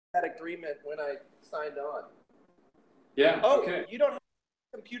that agreement when I signed on. Yeah, Oh, okay. you don't have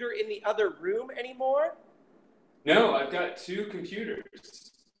a computer in the other room anymore? No, I've got 2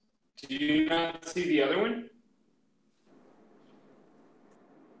 computers. Do you not see the other one?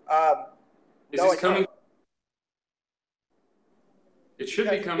 Is No, this I coming? don't. It should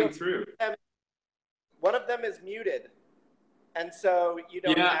be coming through. One of them is muted, and so you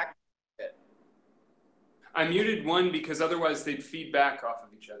don't activate it. I muted one because otherwise they'd feed back off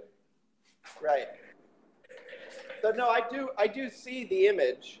of each other. Right. So no, I do see the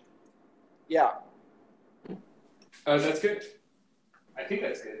image. Yeah. Oh, that's good. I think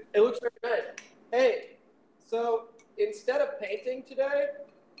that's good. It looks very nice. Hey, so instead of painting today,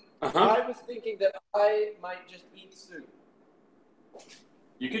 I was thinking that I might just eat soup.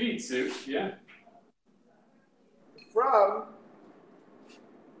 You could eat soup, yeah. From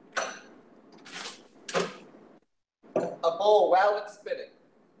a bowl while it's spinning.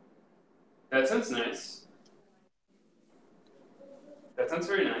 That sounds nice. That sounds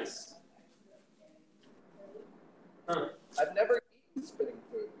very nice. Huh. I've never eaten spinning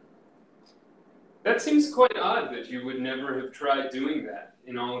food. That seems quite odd that you would never have tried doing that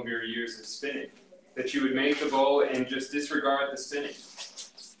in all of your years of spinning. That you would make the bowl and just disregard the spinning.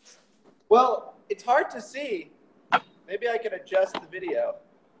 Well, it's hard to see. Maybe I can adjust the video.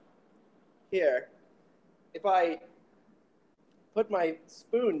 Here. If I put my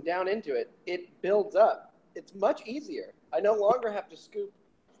spoon down into it, it builds up. It's much easier. I no longer have to scoop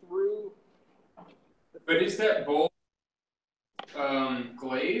through. But is that bowl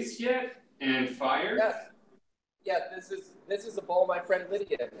glazed yet and fired? Yes. Yes, this is a bowl my friend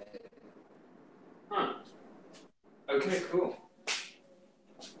Lydia made. Huh. Okay, cool.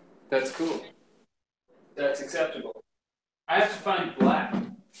 That's cool. That's acceptable. I have to find black.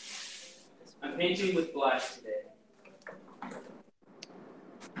 I'm painting with black today.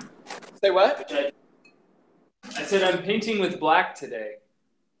 Say what? I said I'm painting with black today.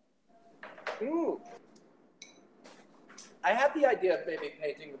 Ooh. I had the idea of maybe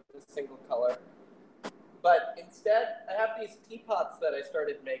painting with a single color, but instead I have these teapots that I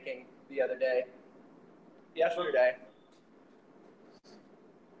started making the other day, yesterday.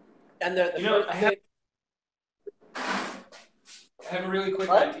 And they're the first thing. I have a really quick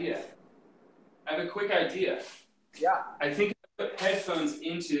idea. I have a quick idea. Yeah. I think if I put headphones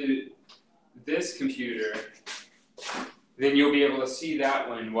into this computer, then you'll be able to see that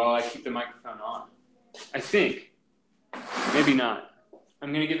one while I keep the microphone on. I think. Maybe not.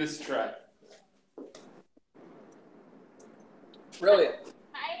 I'm going to give this a try. Brilliant.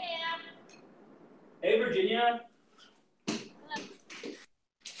 Hi, Ham. Hey, Virginia. Hello.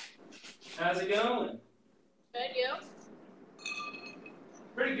 How's it going? Good, you?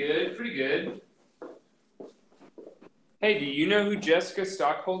 Pretty good, pretty good. Hey, do you know who Jessica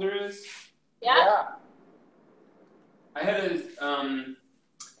Stockholder is? Yeah. I had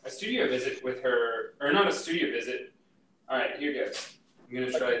a studio visit with her, or not a studio visit. All right, here goes. I'm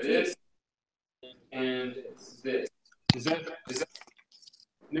gonna try this and this. Is that?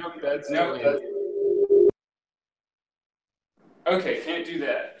 No, that's no. Okay, can't do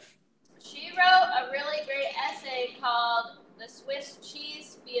that. She wrote a really great essay called "The Swiss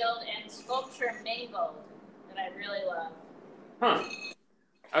Cheese Field and Sculpture Mingled" that I really love. Huh.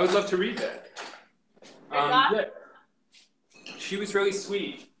 I would love to read that. Yeah. She was really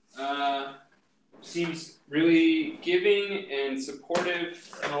sweet. Seems really giving and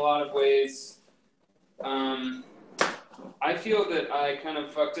supportive in a lot of ways. I feel that I kind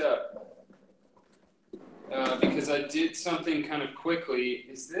of fucked up because I did something kind of quickly.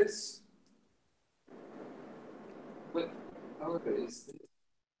 Is this? What? Oh, is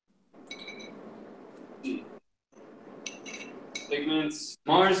this? Pigments.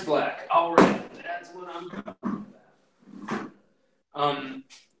 Mars Black. All right, that's what I'm talking about.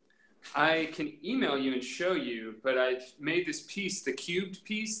 I can email you and show you, but I made this piece, the cubed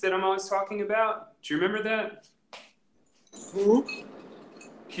piece that I'm always talking about. Do you remember that?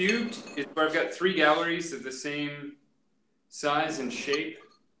 Cubed is where I've got 3 galleries of the same size and shape.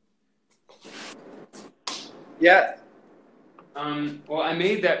 Yes. Well, I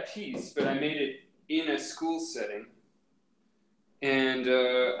made that piece, but I made it in a school setting. And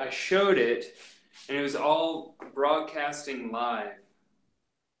I showed it, and it was all broadcasting live.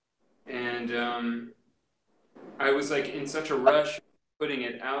 And I was like in such a rush putting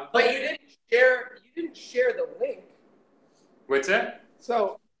it out. But you didn't share the link. What's that?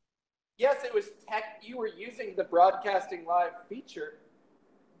 So, yes, it was you were using the broadcasting live feature,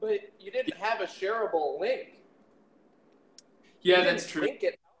 but you didn't have a shareable link. Yeah, that's true. Link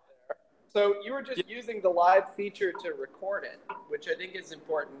it out there. So you were just using the live feature to record it, which I think is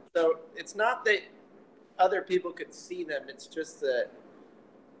important. So it's not that other people could see them, it's just that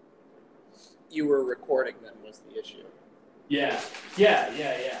you were recording them was the issue. Yeah.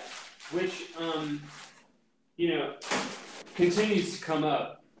 Which, continues to come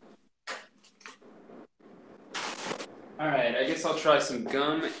up. All right, I guess I'll try some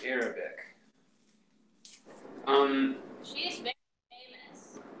gum Arabic. She's very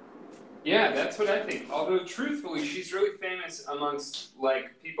famous. Yeah, that's what I think. Although, truthfully, she's really famous amongst,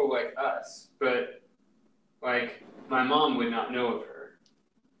 people like us. But, my mom would not know of her.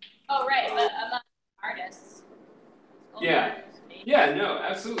 Oh, right, but among artists. Yeah. Yeah, no,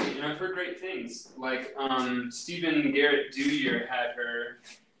 absolutely. And I've heard great things. Stephen Garrett Dudier had her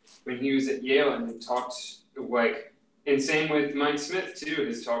when he was at Yale and talked, and same with Mike Smith, too,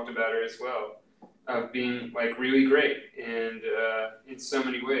 has talked about her as well, of being, really great and in so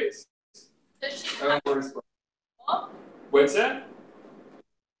many ways. Does she come to your school? What's that?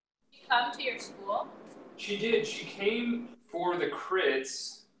 Did she come to your school? She did. She came for the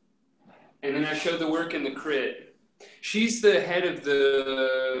crits, and then I showed the work in the crit. She's the head of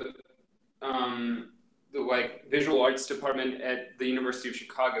the visual arts department at the University of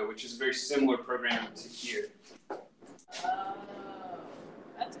Chicago, which is a very similar program to here. Oh,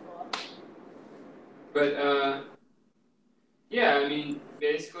 that's cool. But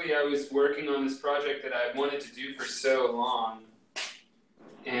basically I was working on this project that I wanted to do for so long,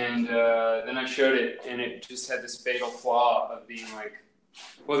 and then I showed it, and it just had this fatal flaw of being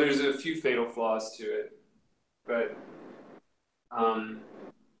there's a few fatal flaws to it. But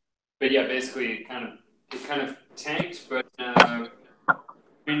yeah, basically it kind of tanked, but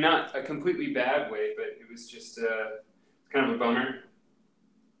not a completely bad way, but it was just kind of a bummer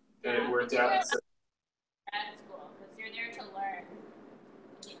that it worked out. Grad school, because you're there to learn.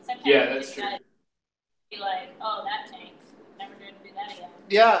 Sometimes Yeah, that's true. Be like, oh, that tanked. Never going to do that again.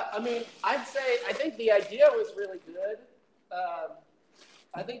 Yeah, I think the idea was really good.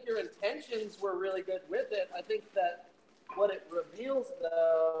 I think your intentions were really good with it. I think that what it reveals,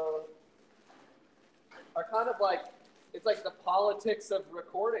 though, are kind of it's like the politics of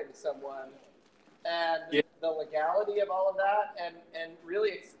recording someone and the legality of all of that, and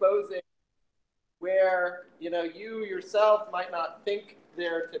really exposing where, you yourself might not think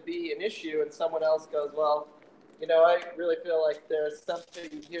there to be an issue, and someone else goes, well, I really feel like there's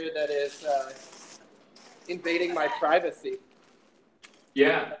something here that is invading my privacy.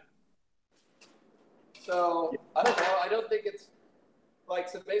 Yeah. So, I don't know. I don't think it's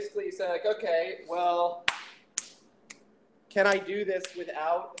so basically you say okay, well, can I do this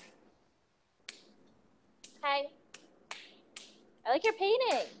without? Hi. I like your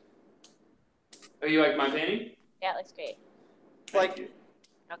painting. Oh, you like my painting? Yeah, it looks great. Thank you.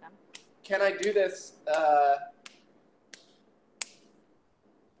 Okay. Can I do this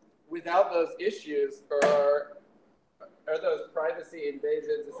without those issues, or are those privacy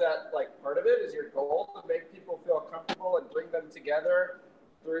invasions? Is that part of it? Is your goal to make people feel comfortable and bring them together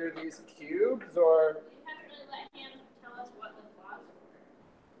through these cubes, or? You haven't really let him tell us what the flaws were.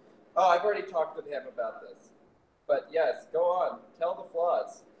 Oh, I've already talked with him about this. But yes, go on. Tell the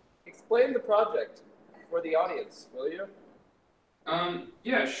flaws. Explain the project for the audience, will you?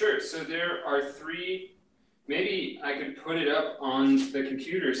 Yeah, sure. So there are 3. Maybe I could put it up on the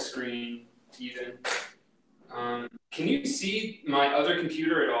computer screen even. Can you see my other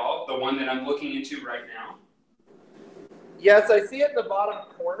computer at all? The one that I'm looking into right now? Yes, I see it in the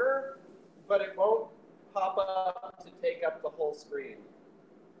bottom corner, but it won't pop up to take up the whole screen.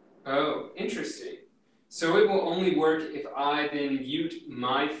 Oh, interesting. So it will only work if I then mute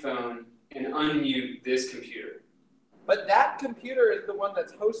my phone and unmute this computer. But that computer is the one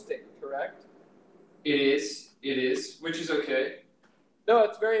that's hosting, correct? It is, which is okay. No,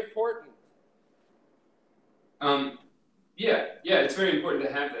 it's very important. Yeah, it's very important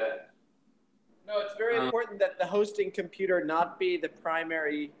to have that. No, it's very important that the hosting computer not be the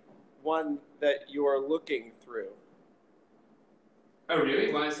primary one that you are looking through. Oh,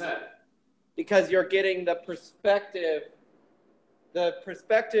 really? Why is that? Because you're getting the perspective. The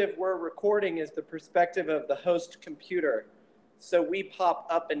perspective we're recording is the perspective of the host computer. So we pop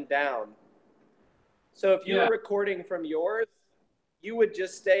up and down. So if you're recording from yours, you would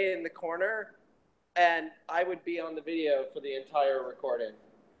just stay in the corner, and I would be on the video for the entire recording.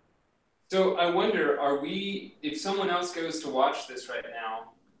 So I wonder, if someone else goes to watch this right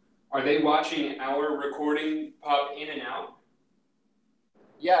now, are they watching our recording pop in and out?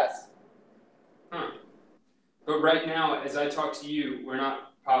 Yes. Huh. But right now, as I talk to you, we're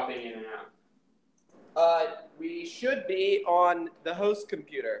not popping in and out. We should be on the host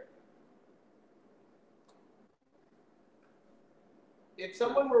computer. if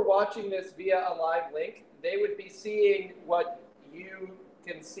someone were watching this via a live link, they would be seeing what you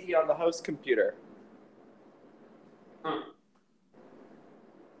can see on the host computer. Huh.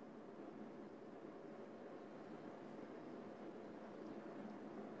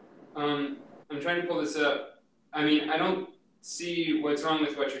 I'm trying to pull this up. I mean, I don't see what's wrong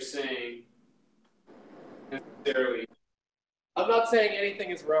with what you're saying necessarily. I'm not saying anything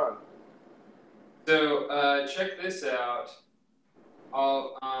is wrong. So check this out.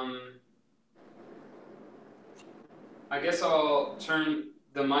 I guess I'll turn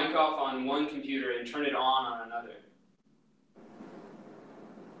the mic off on one computer and turn it on another.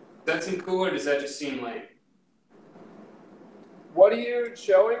 Does that seem cool, or does that just seem lame? What are you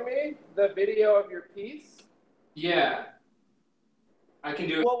showing me? The video of your piece? Yeah. I can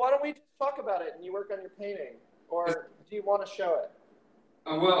do it. Well, why don't we just talk about it and you work on your painting? Or do you want to show it?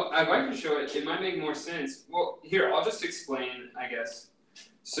 Well, I'd like to show it. It might make more sense. Well, here, I'll just explain, I guess.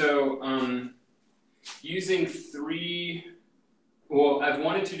 So, using I've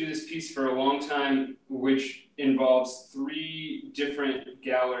wanted to do this piece for a long time, which involves 3 different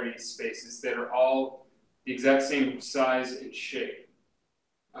gallery spaces that are all the exact same size and shape.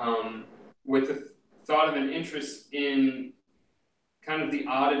 With the thought of an interest in kind of the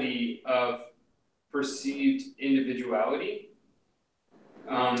oddity of perceived individuality.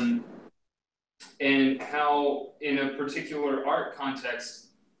 And how, in a particular art context,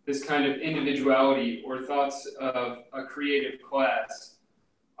 this kind of individuality or thoughts of a creative class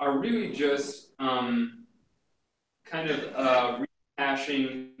are really just kind of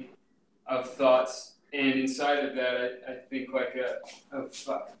rehashing of thoughts, and inside of that, I think like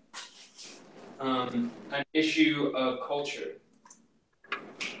an issue of culture.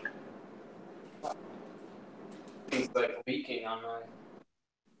 Things like leaking on my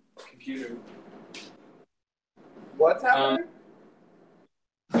computer. What's happening?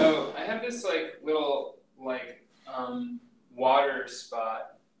 So I have this little water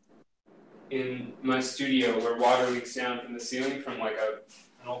spot in my studio where water leaks down from the ceiling from an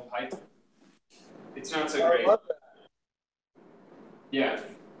old pipe. It's not so great. I love that. Yeah.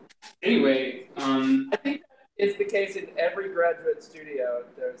 Anyway, I think it's the case in every graduate studio.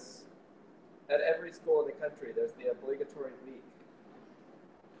 At every school in the country, there's the obligatory leak.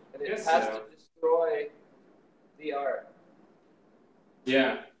 And it has to destroy the art.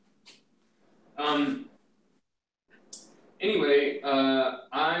 Yeah. Anyway,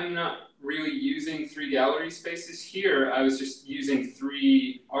 I'm not really using 3 gallery spaces here. I was just using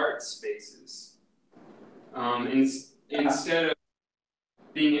 3 art spaces. Instead of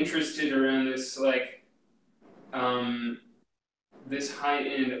being interested around this this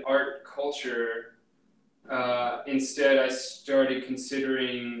high-end art culture, instead I started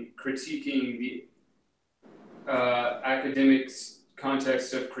considering critiquing the academics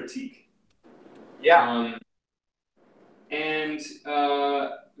context of critique. Yeah.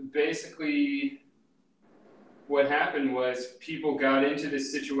 Basically what happened was people got into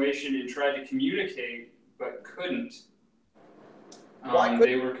this situation and tried to communicate, but couldn't. Why couldn't?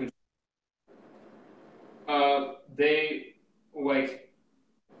 They were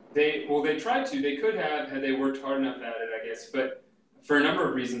they tried to. They could have had they worked hard enough at it, I guess. But for a number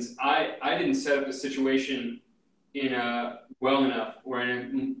of reasons, I didn't set up the situation in a well enough or in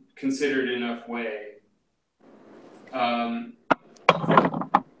a considered enough way.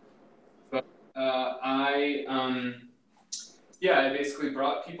 I basically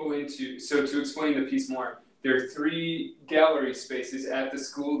brought people into, so to explain the piece more, there are 3 gallery spaces at the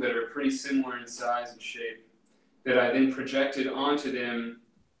school that are pretty similar in size and shape that I then projected onto them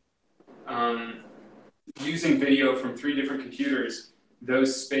using video from 3 different computers,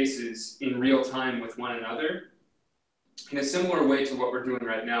 those spaces in real time with one another, in a similar way to what we're doing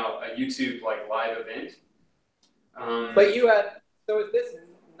right now, a YouTube live event. But you had, so is this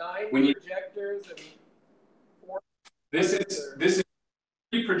 9 projectors and 4? This is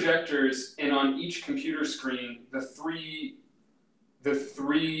 3 projectors, and on each computer screen, the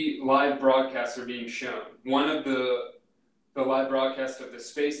three live broadcasts are being shown. One of the live broadcast of the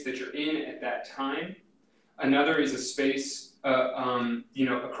space that you're in at that time. Another is a space,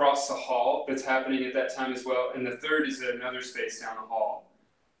 across the hall that's happening at that time as well. And the third is another space down the hall.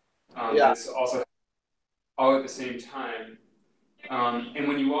 That's also all at the same time. And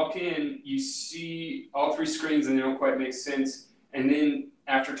when you walk in, you see all 3 screens and they don't quite make sense. And then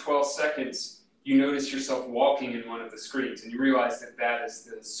after 12 seconds, you notice yourself walking in one of the screens and you realize that that is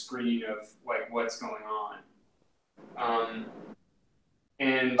the screen of what's going on.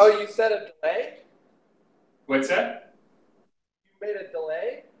 You set a delay? What's that? You made a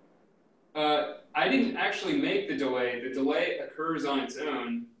delay? I didn't actually make the delay. The delay occurs on its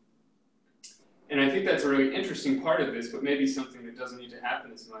own. And I think that's a really interesting part of this, but maybe something that doesn't need to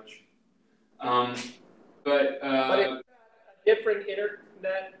happen as much. But if you had a different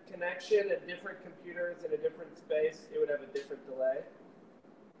internet connection and different computers in a different space, it would have a different delay?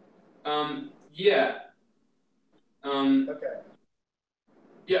 Yeah. Okay.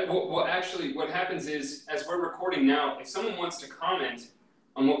 Yeah, well, actually, what happens is, as we're recording now, if someone wants to comment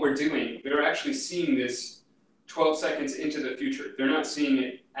on what we're doing, they're actually seeing this 12 seconds into the future. They're not seeing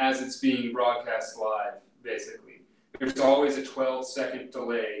it as it's being broadcast live, basically. There's always a 12-second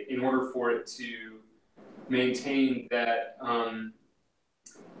delay in order for it to maintain that,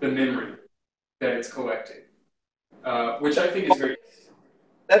 the memory that it's collecting, which I think is very...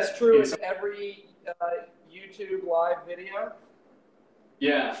 That's true in every YouTube live video?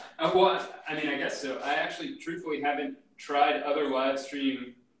 Yeah, well, I mean, I guess so. I actually, truthfully, haven't tried other live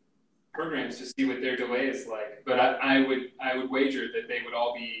stream programs to see what their delay is like, but I would wager that they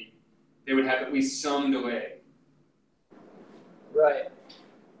would have at least some delay. Right.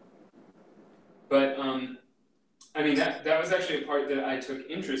 But I mean, that was actually a part that I took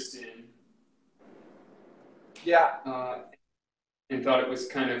interest in. Yeah. And thought it was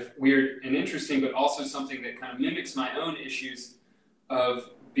kind of weird and interesting, but also something that kind of mimics my own issues of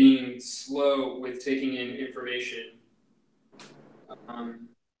being slow with taking in information.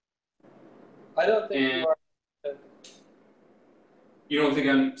 I don't think you are. You don't think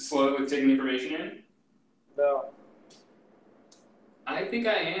I'm slow with taking information in? No. I think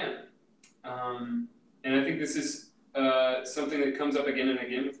I am. And I think this is something that comes up again and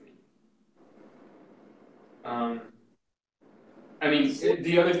again with me. I mean,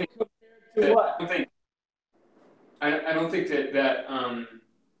 the other thing... To what? I don't think that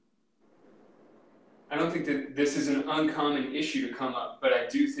I don't think that this is an uncommon issue to come up, but I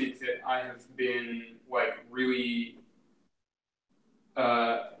do think that I have been like really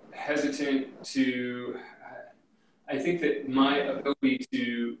hesitant to. I think that my ability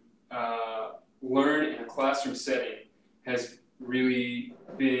to learn in a classroom setting has really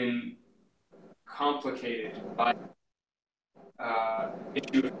been complicated by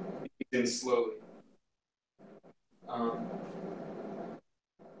issue of in slowly.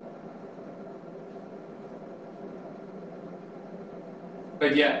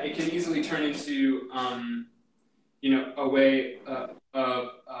 But yeah, it can easily turn into, a way of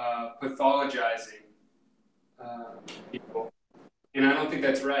pathologizing people. And I don't think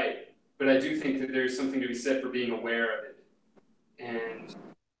that's right. But I do think that there's something to be said for being aware of it and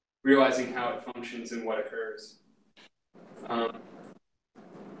realizing how it functions and what occurs.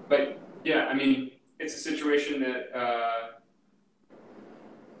 But yeah, I mean, it's a situation that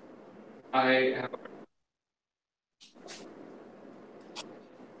I have.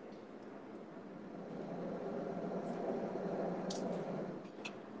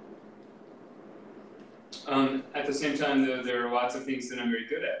 At the same time, though, there are lots of things that I'm very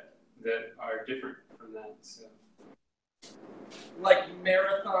good at that are different from that. So. Like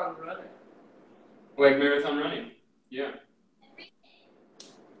marathon running. Like marathon running, yeah.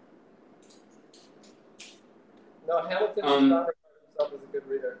 No, Hamilton does not regard himself as a good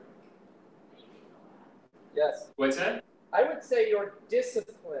reader. Yes. What's that? I would say your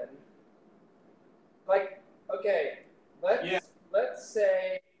discipline. Like, okay, let's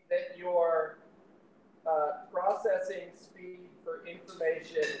say that your processing speed for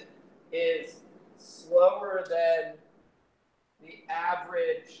information is slower than the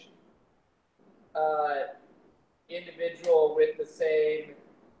average individual with the same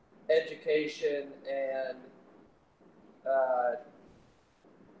education and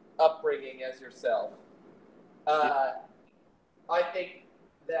upbringing as yourself. I think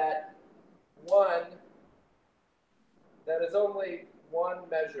that that is only one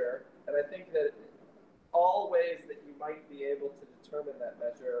measure, and I think that all ways that you might be able to determine that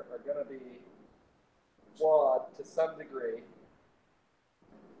measure are going to be flawed to some degree.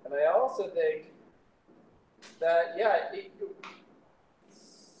 And I also think that,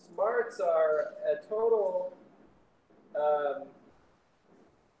 smarts are a total,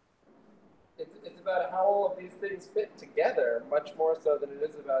 it's about how all of these things fit together, much more so than it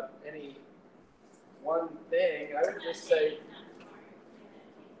is about any one thing. I would just say,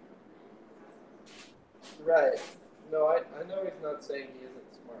 right. No, I know he's not saying he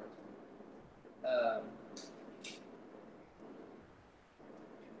isn't smart.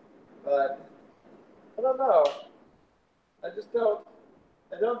 But I don't know. I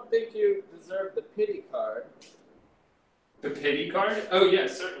don't think you deserve the pity card. The pity card? Oh yeah,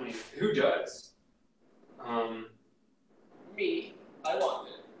 certainly. Who does? Me. I want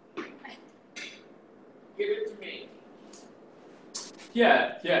it. Give it to me.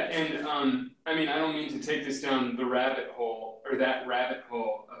 Yeah, and I mean, I don't mean to take this down the rabbit hole or that rabbit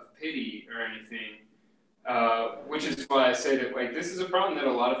hole of pity or anything, which is why I say that like this is a problem that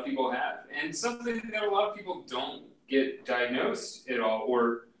a lot of people have, and something that a lot of people don't get diagnosed at all,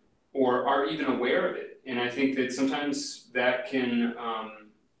 or are even aware of it. And I think that sometimes that can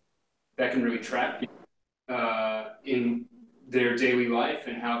really trap people in their daily life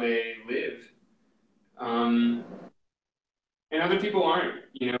and how they live. And other people aren't,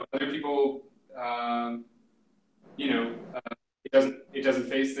 other people, it doesn't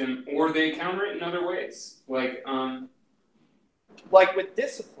face them, or they counter it in other ways. Like with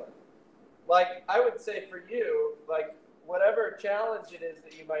discipline. Like I would say for you, like whatever challenge it is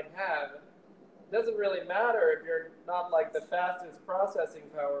that you might have, it doesn't really matter if you're not like the fastest processing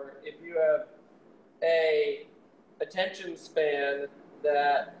power. If you have a attention span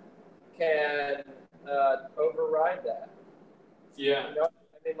that can override that. Yeah. I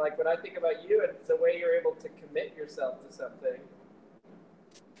mean, like when I think about you and the way you're able to commit yourself to something,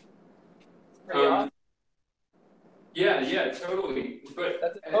 it's pretty awesome. Yeah, totally. But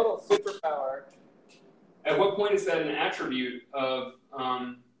that's a total superpower. At what point is that an attribute of,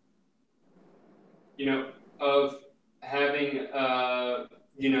 of having,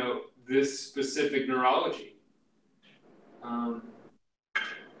 this specific neurology?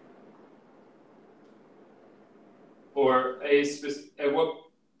 Or at what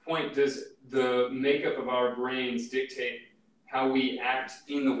point does the makeup of our brains dictate how we act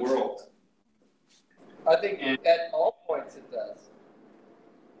in the world? I think at all points it does.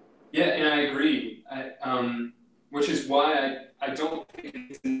 Yeah, and I agree. Which is why I don't think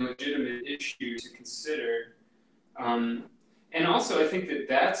it's a legitimate issue to consider. And also, I think that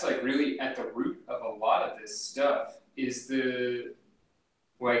that's like really at the root of a lot of this stuff is this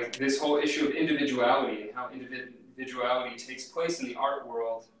whole issue of individuality and how individuality takes place in the art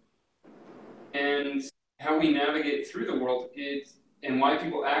world and how we navigate through the world. And why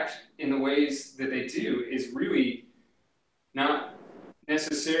people act in the ways that they do is really not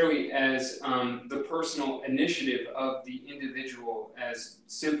necessarily as the personal initiative of the individual as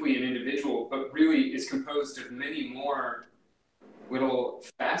simply an individual, but really is composed of many more little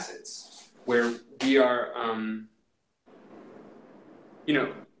facets where we are,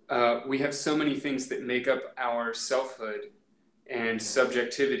 we have so many things that make up our selfhood and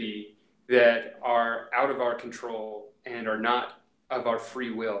subjectivity that are out of our control and are not of our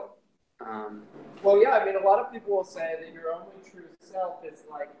free will. Well, yeah, I mean, a lot of people will say that your only true self is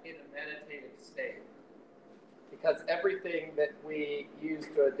like in a meditative state. Because everything that we use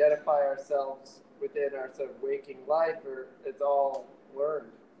to identify ourselves within our sort of waking life, it's all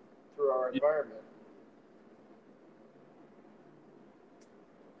learned through our environment.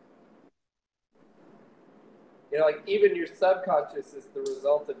 Like even your subconscious is the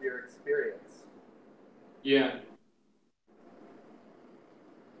result of your experience. Yeah.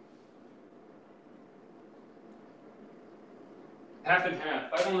 Half and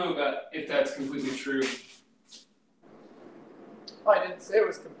half. I don't know if that's completely true. Oh, I didn't say it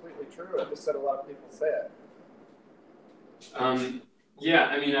was completely true. I just said a lot of people say it. Yeah,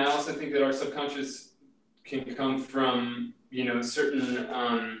 I mean, I also think that our subconscious can come from, certain,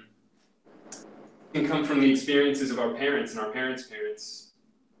 can come from the experiences of our parents and our parents' parents.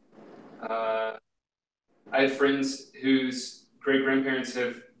 I have friends whose great-grandparents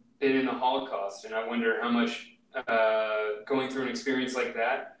have been in the Holocaust, and I wonder how much going through an experience like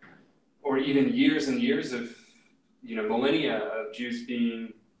that, or even years and years of, millennia of Jews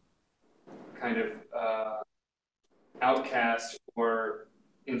being kind of outcast or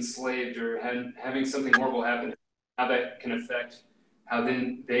enslaved or having something horrible happen, how that can affect how they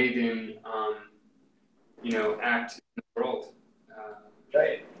act in the world.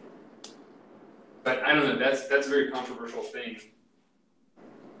 Right. But I don't know. That's a very controversial thing.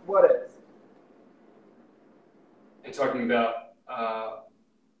 What is? And talking about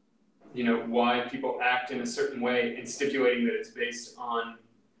why people act in a certain way and stipulating that it's based on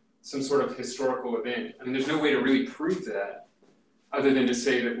some sort of historical event. I mean, there's no way to really prove that other than to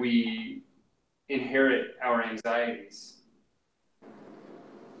say that we inherit our anxieties.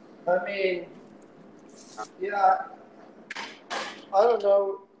 I mean, yeah, I don't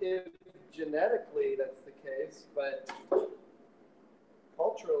know if genetically that's the case, but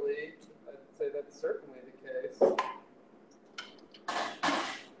culturally, I'd say that's certainly the case.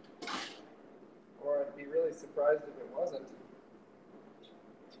 Or I'd be really surprised if it wasn't.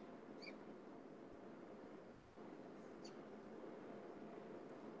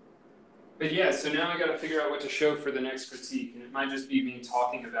 But yeah, so now I got to figure out what to show for the next critique, and it might just be me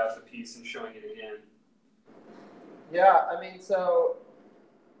talking about the piece and showing it again. Yeah, I mean, so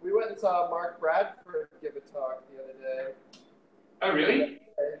we went and saw Mark Bradford give a talk the other day. Oh, really?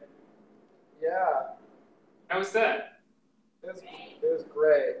 Yeah. How was that? It was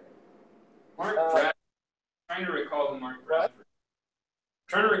great. Mark Bradford. Trying to recall who Mark Bradford.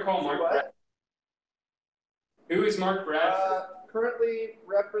 Trying to recall Mark Bradford. Who is Mark Bradford? Currently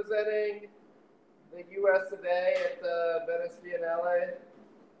representing the U.S. of A. at the Venice Biennale.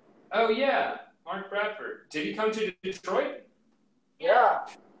 Oh yeah, Mark Bradford. Did he come to Detroit? Yeah.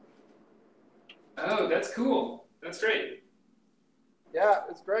 Oh, that's cool. That's great. Yeah,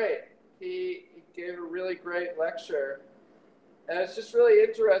 it's great. He gave a really great lecture. And it's just really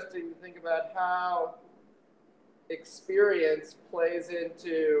interesting to think about how experience plays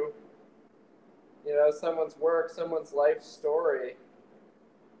into, someone's work, someone's life story.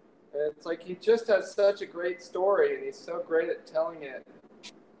 And it's like he just has such a great story, and he's so great at telling it.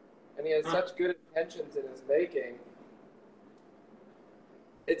 And he has such good intentions in his making.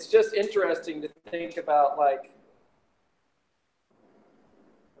 It's just interesting to think about, like,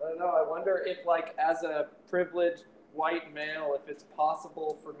 I don't know, I wonder if, like, as a privileged white male, if it's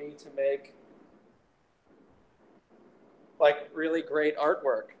possible for me to make, like, really great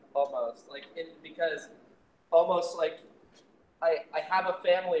artwork, almost. Because almost like I have a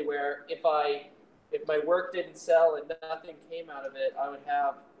family where if my work didn't sell and nothing came out of it, I would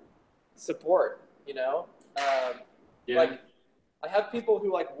have support, Yeah. Like, I have people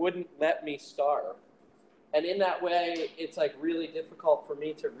who, like, wouldn't let me starve. And in that way, it's, like, really difficult for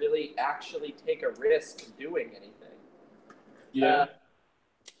me to really actually take a risk doing anything. Yeah.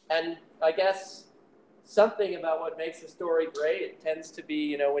 And I guess something about what makes a story great, it tends to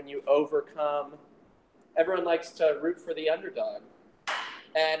be, when you overcome, everyone likes to root for the underdog.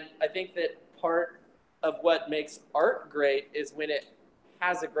 And I think that part of what makes art great is when it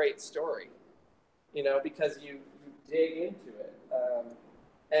has a great story, because you dig into it.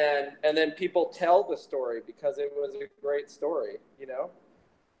 And then people tell the story because it was a great story,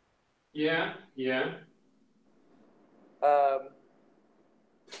 Yeah, yeah.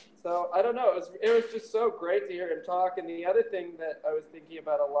 So I don't know. It was just so great to hear him talk. And the other thing that I was thinking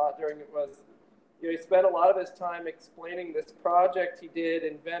about a lot during it was, he spent a lot of his time explaining this project he did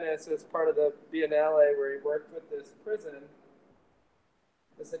in Venice as part of the Biennale, where he worked with this prison,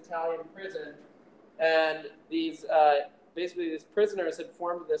 this Italian prison, and these basically these prisoners had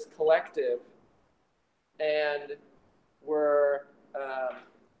formed this collective and were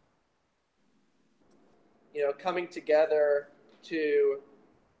coming together to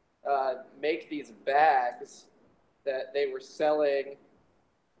make these bags that they were selling,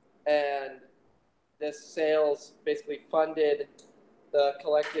 and this sales basically funded the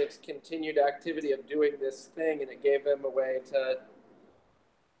collective's continued activity of doing this thing, and it gave them a way to,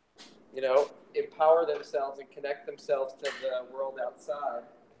 empower themselves and connect themselves to the world outside.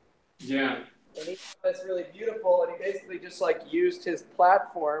 Yeah. And he thought that's really beautiful, and he basically just, like, used his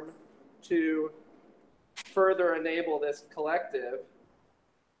platform to further enable this collective.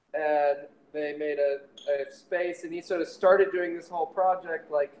 And they made a space, and he sort of started doing this whole project,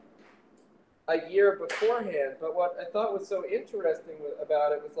 like, a year beforehand. But what I thought was so interesting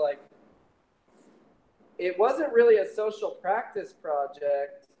about it was, like, it wasn't really a social practice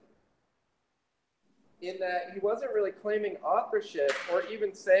project in that he wasn't really claiming authorship or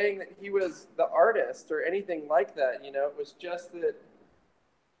even saying that he was the artist or anything like that. It was just that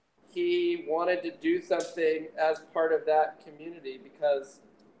he wanted to do something as part of that community because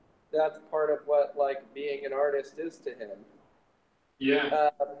that's part of what, like, being an artist is to him.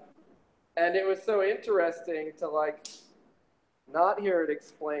 Yeah. And it was so interesting to, like, not hear it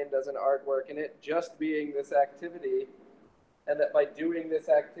explained as an artwork and it just being this activity, and that by doing this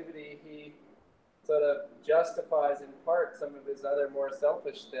activity, he sort of justifies in part some of his other more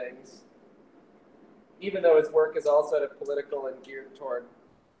selfish things, even though his work is all sort of political and geared toward,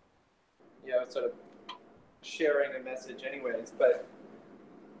 sort of sharing a message anyways. But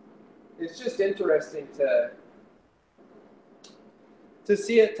it's just interesting to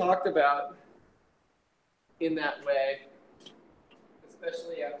see it talked about in that way,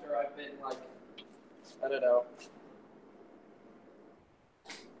 especially after I've been, like, I don't know,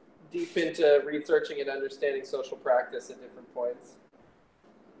 deep into researching and understanding social practice at different points.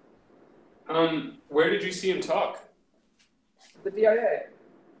 Where did you see him talk? The DIA.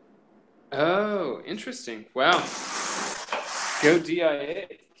 Oh, interesting. Wow. Go DIA.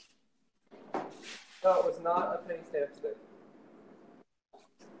 No, it was not a penny stamp stick.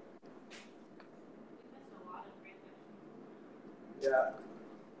 Yeah.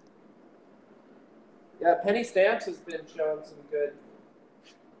 Yeah, penny stamps has been showing some good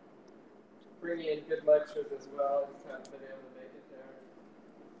bringing in good lectures as well. I just haven't been able to make it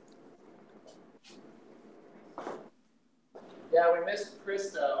there. Yeah, we missed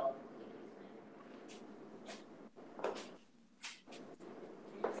Christo.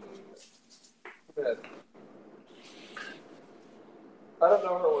 Good. I don't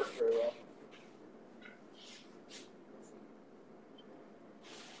know her work very well.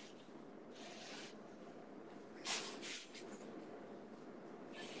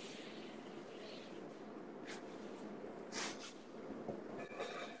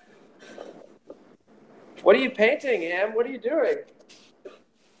 What are you painting, Em? What are you doing?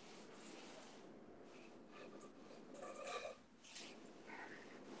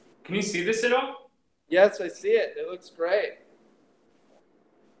 Can you see this at all? Yes, I see it. It looks great.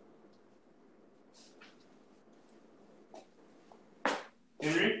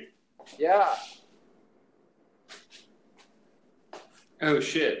 Henry? Yeah. Oh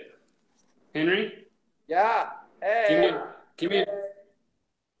shit. Henry? Yeah. Hey. Give me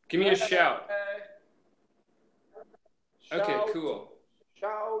a shout. Hey. Okay, Shout. cool.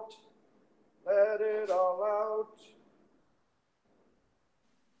 Shout. Let it all out.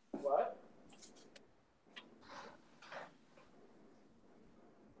 What?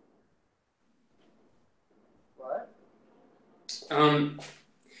 What?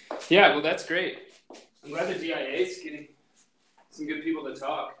 Yeah, well that's great. I'm glad the DIA is getting some good people to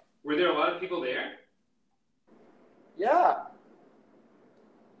talk. Were there a lot of people there? Yeah.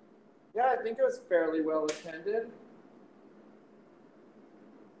 Yeah, I think it was fairly well attended.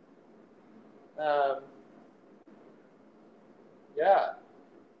 Yeah.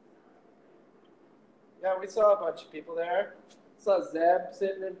 Yeah, we saw a bunch of people there. Saw Zeb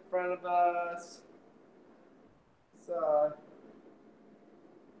sitting in front of us. Saw, I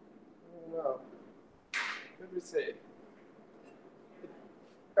don't know. Who did we see?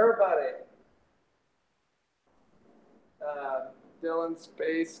 Everybody. Dylan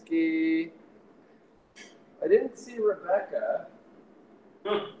Spacey. I didn't see Rebecca.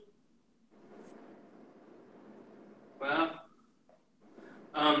 Huh. Well,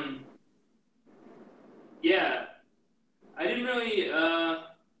 yeah, I didn't really,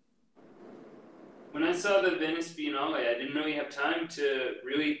 when I saw the Venice Biennale, I didn't really have time to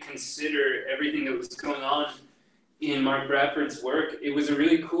really consider everything that was going on in Mark Bradford's work. It was a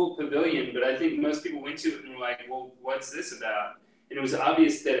really cool pavilion, but I think most people went to it and were like, well, what's this about? And it was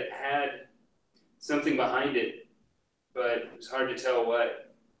obvious that it had something behind it, but it was hard to tell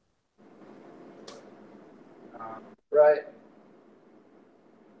what. Right.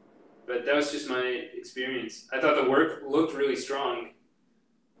 But that was just my experience. I thought the work looked really strong.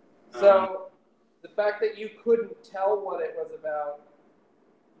 So, the fact that you couldn't tell what it was about,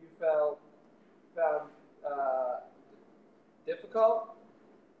 you found difficult?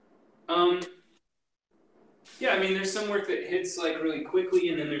 Yeah, I mean, there's some work that hits like really quickly,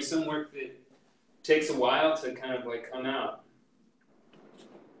 and then there's some work that takes a while to kind of like come out.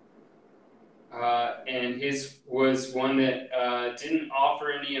 And his was one that didn't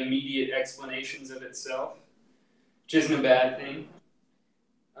offer any immediate explanations of itself, which isn't a bad thing.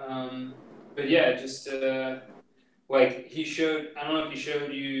 But yeah, just like he showed, I don't know if he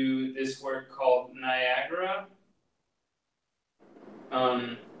showed you this work called Niagara,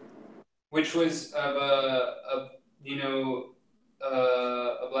 which was of a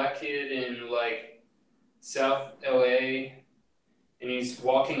black kid in like South LA, and he's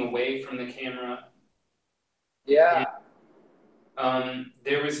walking away from the camera. Yeah. And,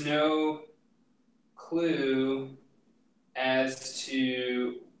 there was no clue as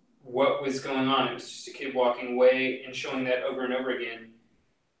to what was going on. It was just a kid walking away and showing that over and over again.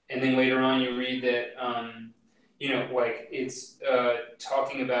 And then later on, you read that, like it's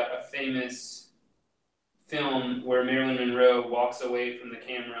talking about a famous film where Marilyn Monroe walks away from the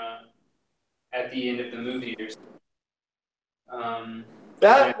camera at the end of the movie or something.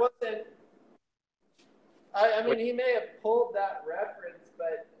 That wasn't. I mean, he may have pulled that reference,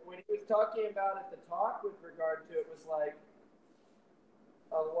 but when he was talking about it, the talk with regard to it was like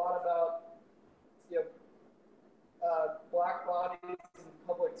a lot about, black bodies in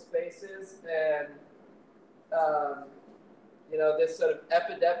public spaces and, this sort of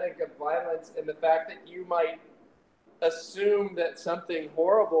epidemic of violence and the fact that you might assume that something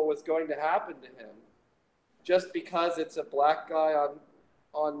horrible was going to happen to him just because it's a black guy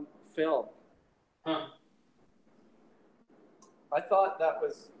on film. Huh. I thought that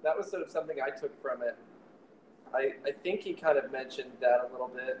was sort of something I took from it. I think he kind of mentioned that a little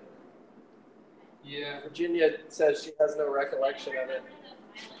bit. Yeah. Virginia says she has no recollection of it.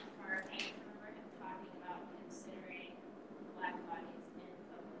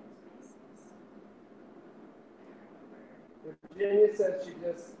 Virginia says she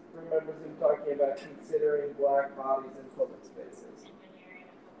just remembers him talking about considering black bodies in public spaces. And when you're in a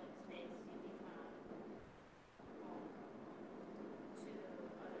public space,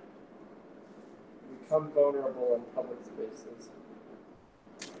 You become vulnerable in public spaces.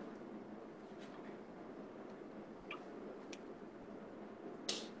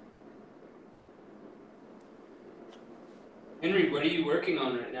 Henry, what are you working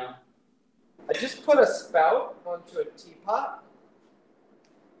on right now? I just put a spout onto a teapot.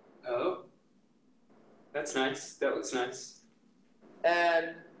 Oh, that's nice. That looks nice.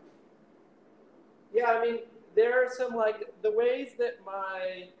 And yeah, I mean, there are some like the ways that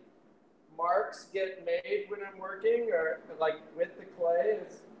my marks get made when I'm working, or like with the clay,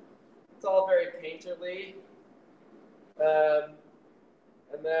 it's all very painterly. And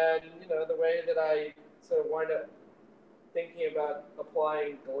then, you know, the way that I sort of wind up thinking about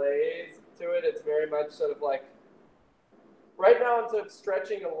applying glaze to it, it's very much sort of like, right now I'm sort of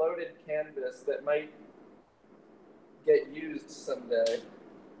stretching a loaded canvas that might get used someday,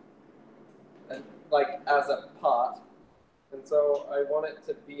 and like as a pot. And so I want it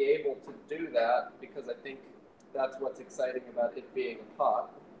to be able to do that because I think that's what's exciting about it being a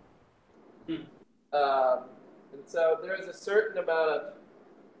pot. And so there's a certain amount of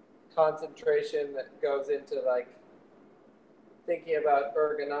concentration that goes into like thinking about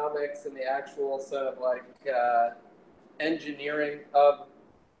ergonomics and the actual sort of like engineering of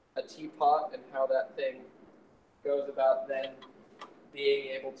a teapot and how that thing goes about then being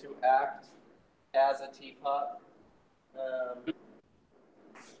able to act as a teapot.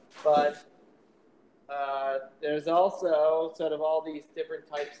 But there's also sort of all these different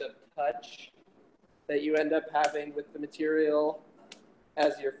types of touch that you end up having with the material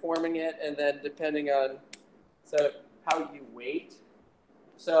as you're forming it, and then depending on sort of how you weight.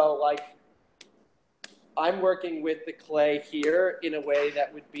 So like I'm working with the clay here in a way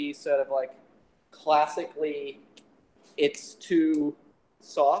that would be sort of like classically it's too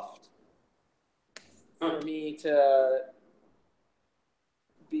soft for me to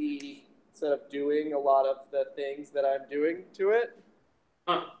be sort of doing a lot of the things that I'm doing to it.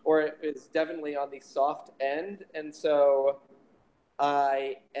 Or it is definitely on the soft end. And so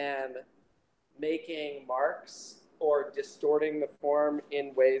I am making marks or distorting the form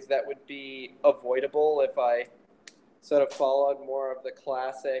in ways that would be avoidable if I sort of followed more of the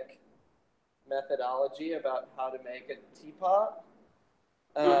classic methodology about how to make a teapot.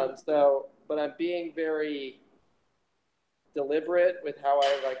 But I'm being very deliberate with how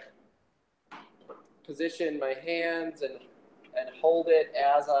I like position my hands and hold it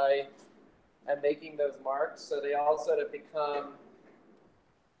as I am making those marks, so they all sort of become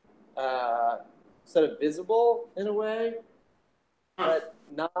sort of visible in a way, but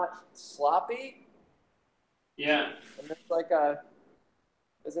not sloppy. Yeah. And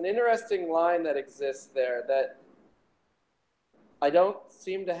there's an interesting line that exists there that I don't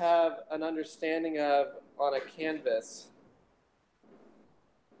seem to have an understanding of on a canvas,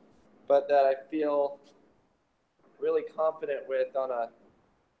 but that I feel really confident with on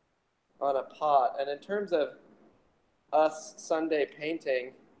a pot. And in terms of us Sunday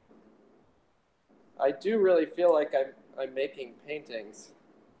painting, I do really feel like I'm making paintings.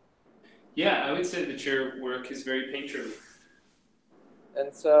 Yeah, I would say that your work is very painterly.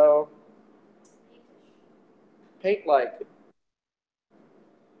 And so, paint-like.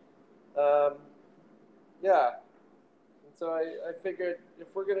 Yeah. And so I figured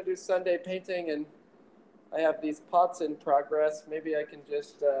if we're going to do Sunday painting and I have these pots in progress, maybe I can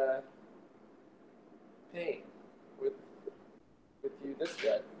just paint with you this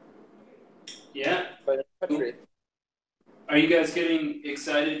way. Yeah. By the country. Are you guys getting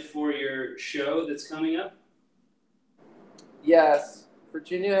excited for your show that's coming up? Yes.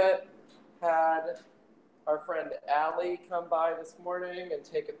 Virginia had our friend Allie come by this morning and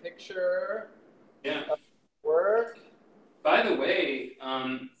take a picture of work. By the way,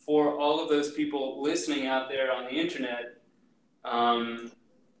 for all of those people listening out there on the internet,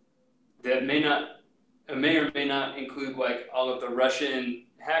 that may or may not include like all of the Russian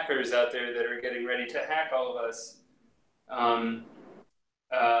hackers out there that are getting ready to hack all of us.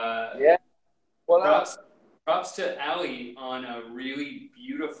 Yeah. Well, props to Allie on a really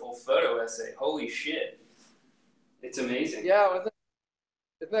beautiful photo essay. Holy shit. It's amazing. Yeah,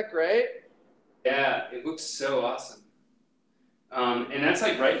 isn't that great? Yeah, it looks so awesome. And that's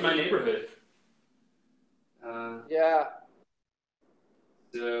like right in my neighborhood. Yeah.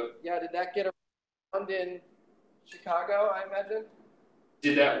 So. Yeah, did that get around in Chicago, I imagine?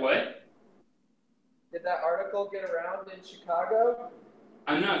 Did that what? Did that article get around in Chicago?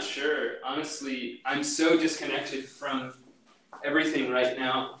 I'm not sure. Honestly, I'm so disconnected from everything right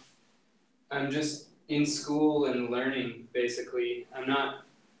now. I'm just in school and learning, basically. I'm not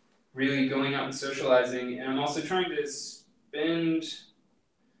really going out and socializing, and I'm also trying to spend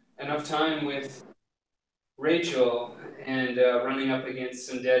enough time with Rachel and running up against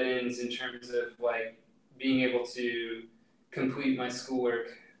some dead ends in terms of like being able to complete my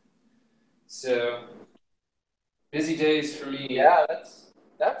schoolwork. So busy days for me. Yeah,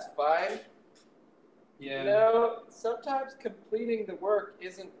 that's fine. Yeah. You know, sometimes completing the work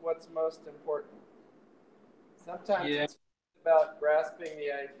isn't what's most important. Sometimes it's about grasping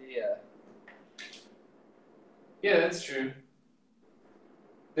the idea. Yeah, that's true.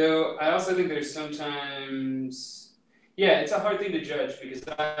 Though I also think there's sometimes, yeah, it's a hard thing to judge because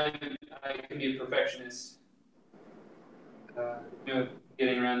I can be a perfectionist.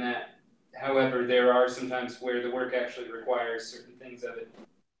 Getting around that. However, there are some times where the work actually requires certain things of it.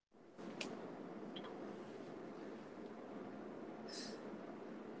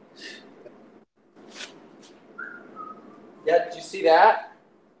 Yeah, did you see that?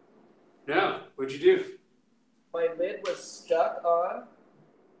 No, what'd you do? My lid was stuck on,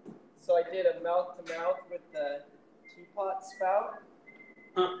 so I did a mouth-to-mouth with the teapot spout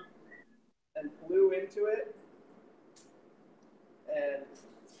and blew into it and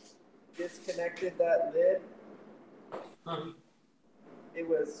disconnected that lid. It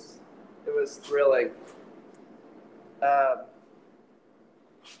was thrilling.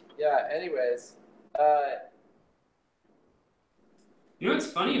 Yeah. Anyways. You know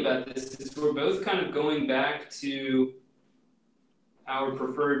what's funny about this is we're both kind of going back to our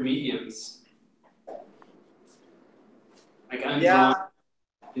preferred mediums. Like I'm drawing,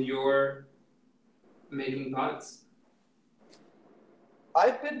 and you're making pots.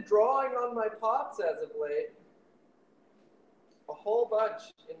 I've been drawing on my pots as of late. A whole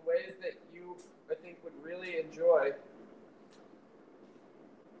bunch in ways that you, I think, would really enjoy.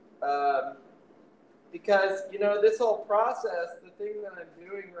 Because, you know, this whole process, the thing that I'm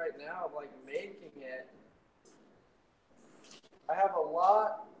doing right now, of like making it, I have a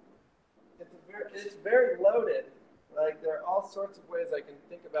lot, it's very loaded. Like there are all sorts of ways I can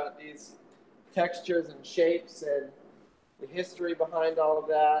think about these textures and shapes and the history behind all of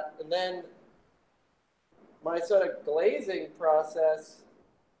that. And then my sort of glazing process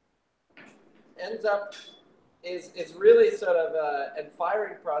ends up is really sort of and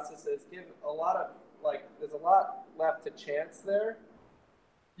firing processes give a lot of like there's a lot left to chance there.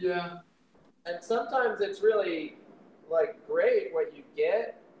 Yeah. And sometimes it's really like great what you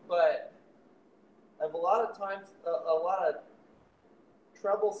get, but I have a lot of times a lot of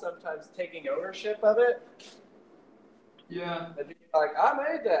trouble sometimes taking ownership of it. Yeah. And being like, I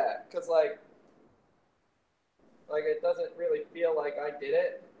made that, because like it doesn't really feel like I did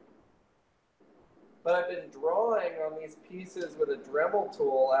it. But I've been drawing on these pieces with a Dremel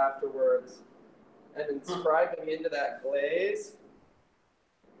tool afterwards and inscribing into that glaze.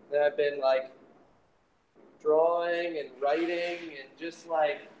 And I've been like drawing and writing and just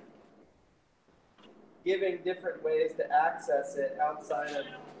like giving different ways to access it outside of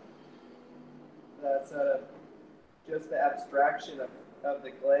the sort of just the abstraction of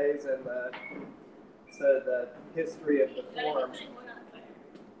the glaze and the history of the form.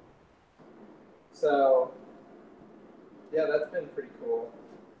 So, yeah, that's been pretty cool.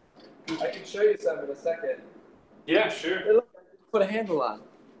 I can show you some in a second. Yeah, sure. Hey, look, I just put a handle on.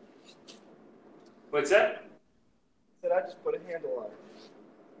 What's that? I said I just put a handle on.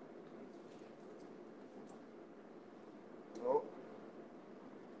 Oh.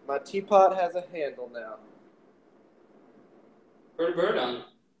 My teapot has a handle now. Put a bird on.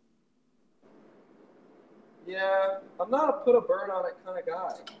 Yeah, I'm not a put a bird on it kind of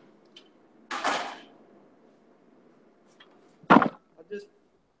guy. I'll just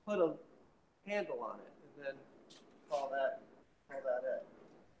put a handle on it and then call that it.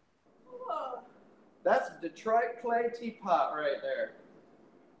 Whoa. That's Detroit clay teapot right there.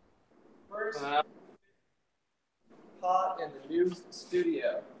 First pot in the new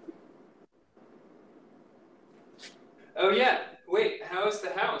studio. Oh yeah. Wait, how's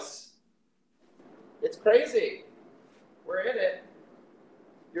the house? It's crazy. We're in it.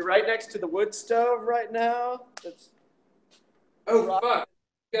 You're right next to the wood stove right now. Fuck.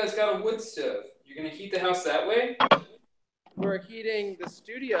 You guys got a wood stove. You're gonna heat the house that way? We're heating the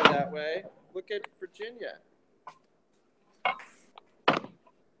studio that way. Look at Virginia.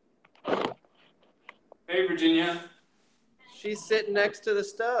 Hey, Virginia. She's sitting next to the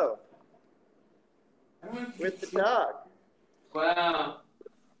stove with the dog. Wow.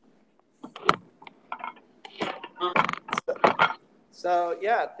 So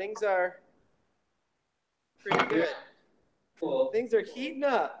yeah, things are pretty good. Cool. Things are heating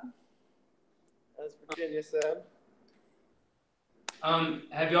up, as Virginia said.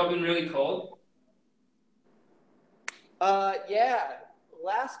 Have y'all been really cold? Yeah.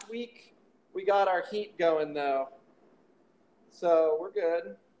 Last week we got our heat going though, so we're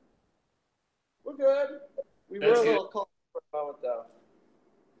good. We're good. We were That's a good. little cold for a moment though.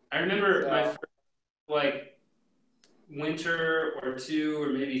 I remember my So, first, like, winter or 2 or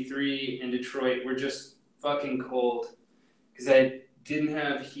maybe 3 in Detroit were just fucking cold because I didn't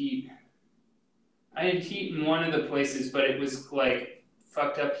have heat. I had heat in one of the places, but it was like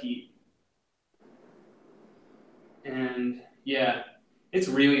fucked up heat. And yeah, it's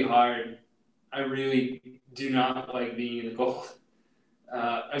really hard. I really do not like being in the cold,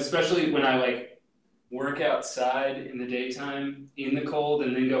 especially when I like work outside in the daytime in the cold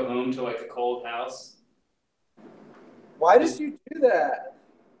and then go home to like a cold house. why did you do that?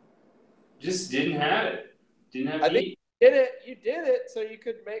 Just didn't have it. Didn't have I think heat. you did it so you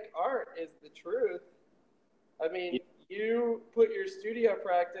could make art, is the truth. I mean, you put your studio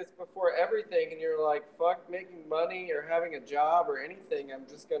practice before everything, and you're like, fuck making money or having a job or anything. I'm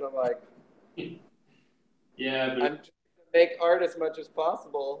just gonna like, Yeah, but I'm just gonna make art as much as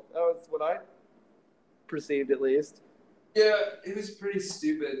possible. That was what I perceived, at least. yeah, it was pretty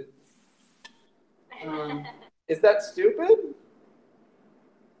stupid. Is that stupid?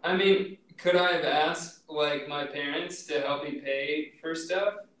 I mean, could I have asked like my parents to help me pay for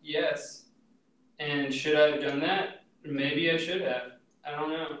stuff? Yes. And should I have done that? Maybe I should have. I don't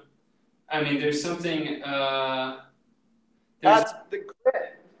know. I mean, there's something. There's That's the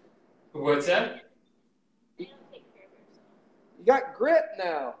grit. what's that? They don't take care of yourself. You got grit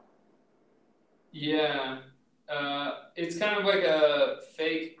now. Yeah. It's kind of like a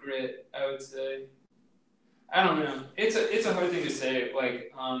fake grit, I would say. I don't know. It's a hard thing to say.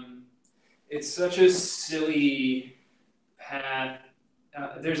 Like, it's such a silly path.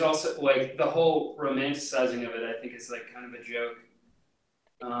 There's also like the whole romanticizing of it. I think is like kind of a joke.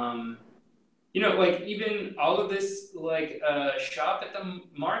 You know, like even all of this, like shop at the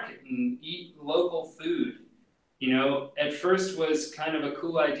market and eat local food. You know, at first was kind of a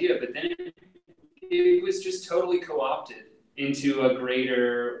cool idea, but then it was just totally co-opted into a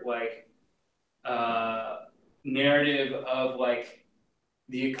greater like narrative of like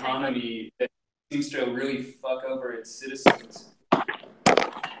the economy that seems to really fuck over its citizens.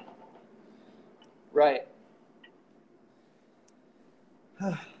 Right.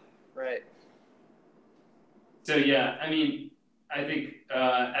 Right. So yeah, I mean, I think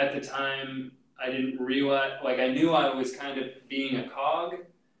at the time I didn't realize, like I knew I was kind of being a cog,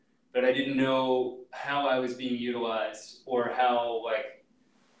 but I didn't know how I was being utilized or how like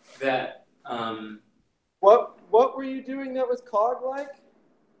that. What were you doing that was cog-like?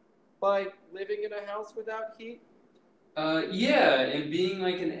 By living in a house without heat? Yeah, and being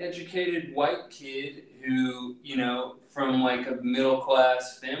like an educated white kid who, you know, from like a middle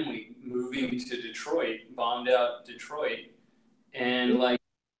class family moving to Detroit, bombed out Detroit, and like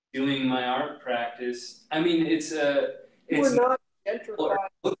doing my art practice. I mean, it's You were not or gentrified.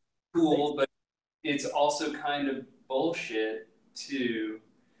 it looks cool, but it's also kind of bullshit too.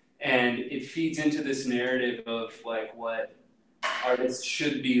 And it feeds into this narrative of like what artists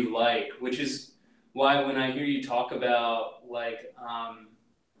should be like, which is why when I hear you talk about like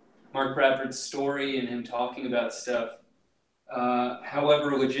Mark Bradford's story and him talking about stuff,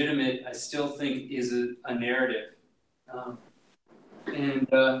 however legitimate, I still think is a narrative. And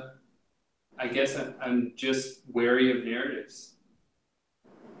I guess I'm just wary of narratives.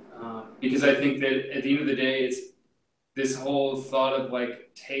 Because I think that at the end of the day, it's this whole thought of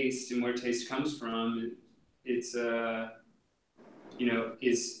like taste and where taste comes from. It's you know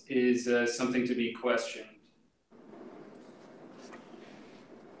is something to be questioned.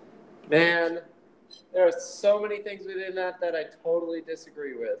 Man, there are so many things within that I totally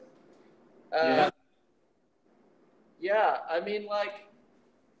disagree with. Yeah. Yeah, I mean, like,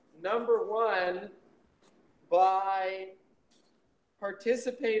 number one, by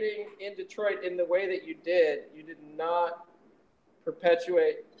participating in Detroit in the way that you did not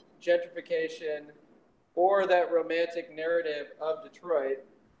perpetuate gentrification or that romantic narrative of Detroit.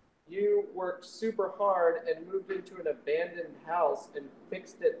 You worked super hard and moved into an abandoned house and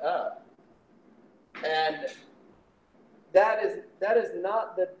fixed it up. And that is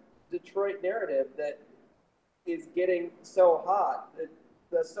not the Detroit narrative that is getting so hot.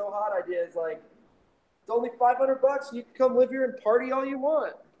 The so hot idea is like, it's only $500. You can come live here and party all you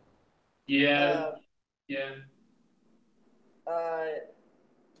want. Yeah. Yeah.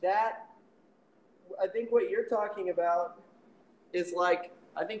 That, I think what you're talking about is like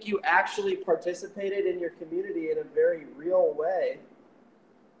I think you actually participated in your community in a very real way.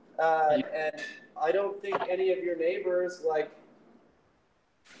 And I don't think any of your neighbors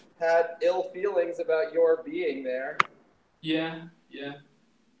had ill feelings about your being there. Yeah, yeah,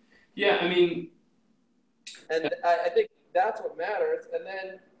 yeah. I mean, And I think that's what matters. And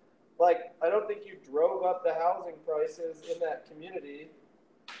then, I don't think you drove up the housing prices in that community.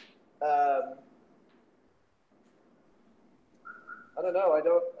 I don't know.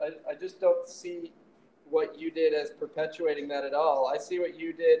 I just don't see what you did as perpetuating that at all. I see what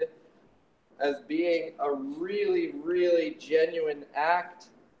you did as being a really, really genuine act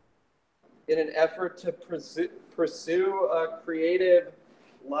in an effort to pursue a creative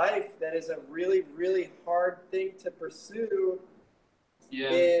life that is a really, really hard thing to pursue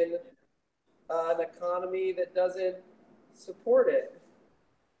in an economy that doesn't support it.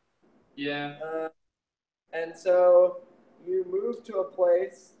 Yeah. And so you moved to a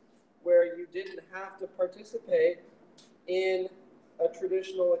place where you didn't have to participate in a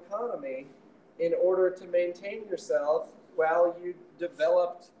traditional economy in order to maintain yourself while you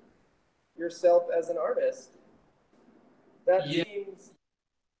developed yourself as an artist. That seems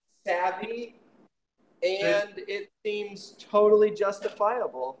savvy, and it seems totally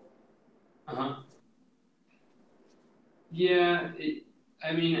justifiable. Yeah,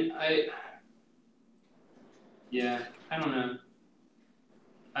 I mean, I don't know.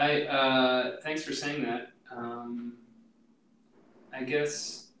 Thanks for saying that. I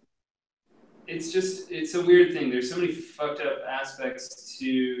guess it's a weird thing. There's so many fucked up aspects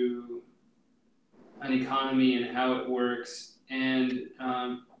to an economy and how it works. And,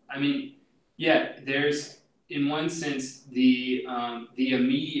 I mean, yeah, there's, in one sense, the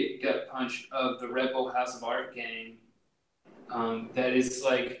immediate gut punch of the Red Bull House of Art gang, that is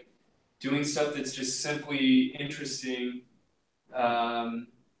like doing stuff that's just simply interesting,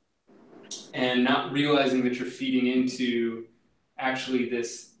 and not realizing that you're feeding into actually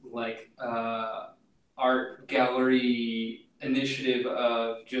this art gallery initiative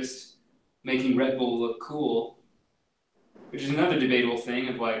of just making Red Bull look cool, which is another debatable thing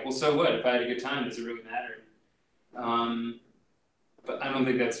of well, so what? If I had a good time, does it really matter? But I don't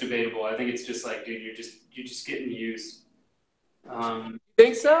think that's debatable. I think it's just dude, you're just getting used. You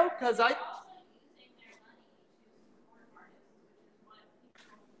think so? Because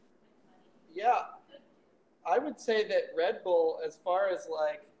yeah, I would say that Red Bull, as far as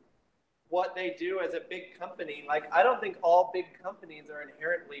what they do as a big company, I don't think all big companies are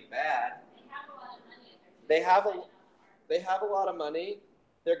inherently bad. They have a lot of money.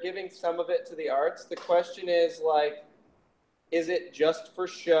 They're giving some of it to the arts. The question is is it just for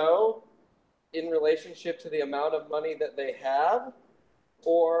show in relationship to the amount of money that they have?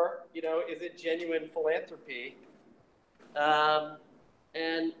 Or, is it genuine philanthropy?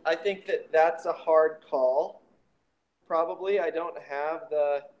 And I think that that's a hard call. Probably I don't have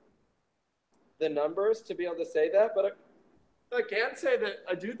the numbers to be able to say that, but I can say that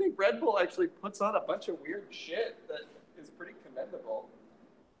I do think Red Bull actually puts on a bunch of weird shit that is pretty commendable.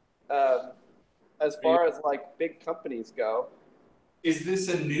 As far as big companies go. Is this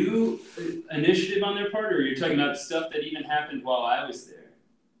a new initiative on their part, or are you talking about stuff that even happened while I was there?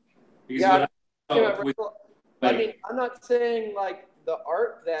 Because I mean, I'm not saying the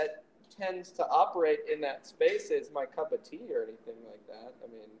art that tends to operate in that space is my cup of tea or anything like that. I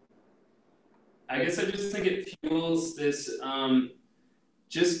mean, I guess I just think it fuels this. I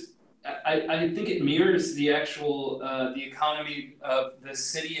think it mirrors the actual the economy of the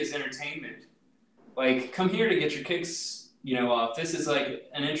city as entertainment. Come here to get your kicks, off. This is an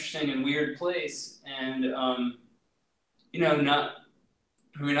interesting and weird place, and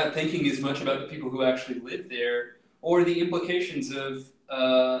we're not thinking as much about the people who actually live there or the implications of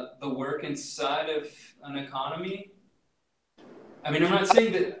the work inside of an economy. I mean, I'm not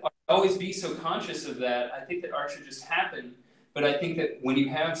saying that art always be so conscious of that. I think that art should just happen. But I think that when you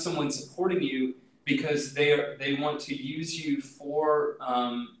have someone supporting you because they want to use you for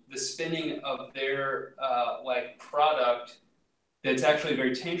the spinning of their product, that's actually a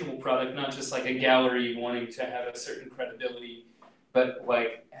very tangible product, not just a gallery wanting to have a certain credibility, but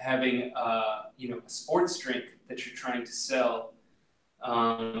having a sports drink that you're trying to sell.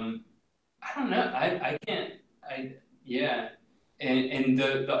 I don't know. I can't. And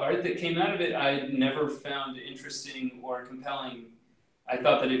the art that came out of it, I never found interesting or compelling. I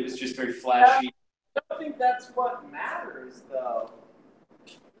thought that it was just very flashy. I don't think that's what matters, though.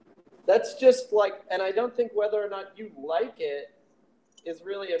 That's just and I don't think whether or not you like it is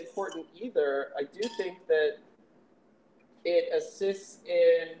really important either. I do think that it assists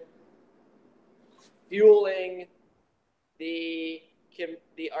in fueling the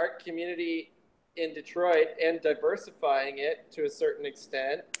the art community in Detroit and diversifying it to a certain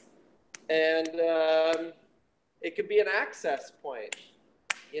extent. And it could be an access point,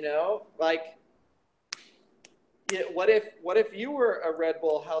 you know, like, what if you were a Red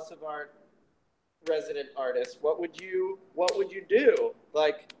Bull House of Art resident artist? What would you do?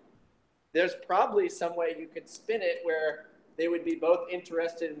 Like, there's probably some way you could spin it where they would be both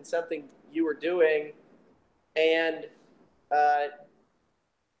interested in something you were doing, and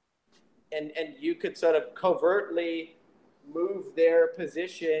you could sort of covertly move their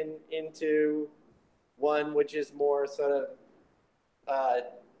position into one which is more sort of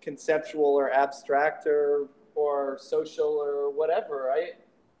conceptual or abstract or social or whatever.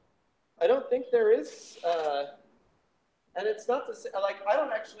 I don't think there is, and it's not to say, like, I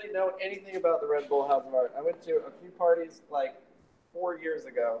don't actually know anything about the Red Bull House of Art. I went to a few parties like 4 years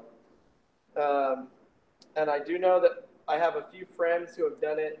ago, and I do know that I have a few friends who have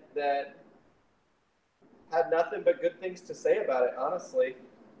done it that had nothing but good things to say about it, honestly.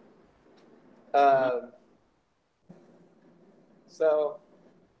 So,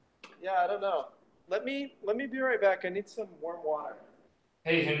 yeah, I don't know. Let me be right back. I need some warm water.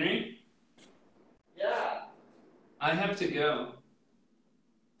 Hey, Henry. Yeah. I have to go.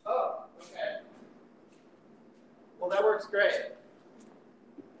 Oh, okay. Well, that works great.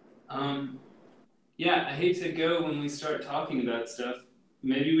 Yeah, I hate to go when we start talking about stuff.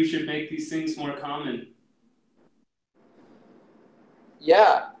 Maybe we should make these things more common.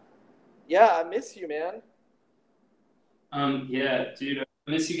 Yeah, I miss you, man. Yeah, dude,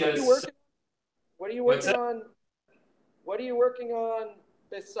 I miss you guys. What are you working on? What are you working on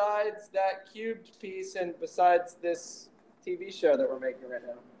besides that cubed piece and besides this TV show that we're making right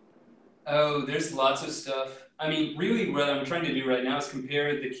now? Oh, there's lots of stuff. I mean, really what I'm trying to do right now is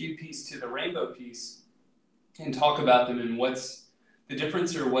compare the cube piece to the rainbow piece and talk about them and what's the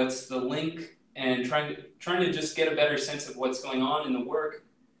difference or what's the link, and trying to just get a better sense of what's going on in the work.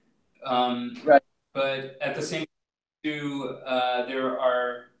 Right. But at the same time, there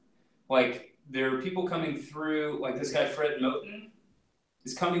are people coming through, like this guy Fred Moten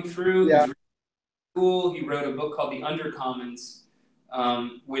is coming through. Yeah. He's really cool. He wrote a book called The Undercommons,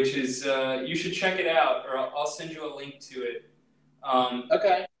 which is, you should check it out, or I'll send you a link to it.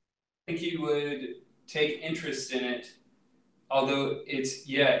 Okay. I think you would take interest in it, although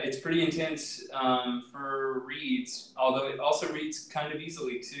it's pretty intense for reads, although it also reads kind of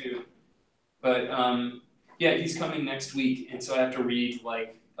easily too. But yeah, he's coming next week, and so I have to read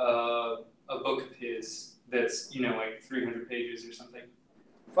like a book of his that's, like 300 pages or something.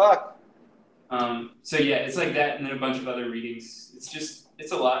 Fuck. So yeah, it's like that, and then a bunch of other readings.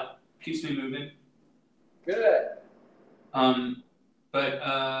 It's a lot. Keeps me moving. Good. But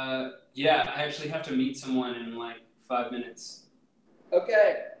yeah, I actually have to meet someone in like 5 minutes.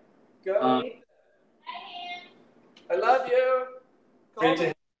 Okay. Go meet them. I love you. Call me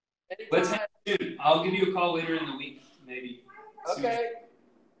anytime. Let's hang soon. I'll give you a call later in the week, maybe. Okay.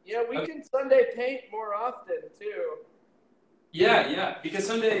 Yeah, we can Sunday paint more often too. Yeah, because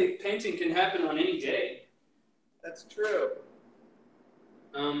Sunday painting can happen on any day. That's true.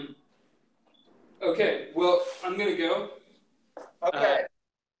 Okay, well, I'm gonna go. Okay.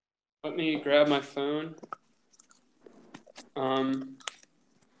 Let me grab my phone.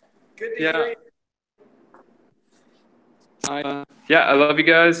 Good to hear you. I love you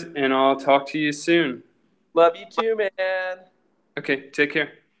guys, and I'll talk to you soon. Love you too, man. Okay, take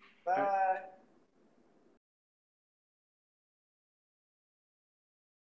care. Bye.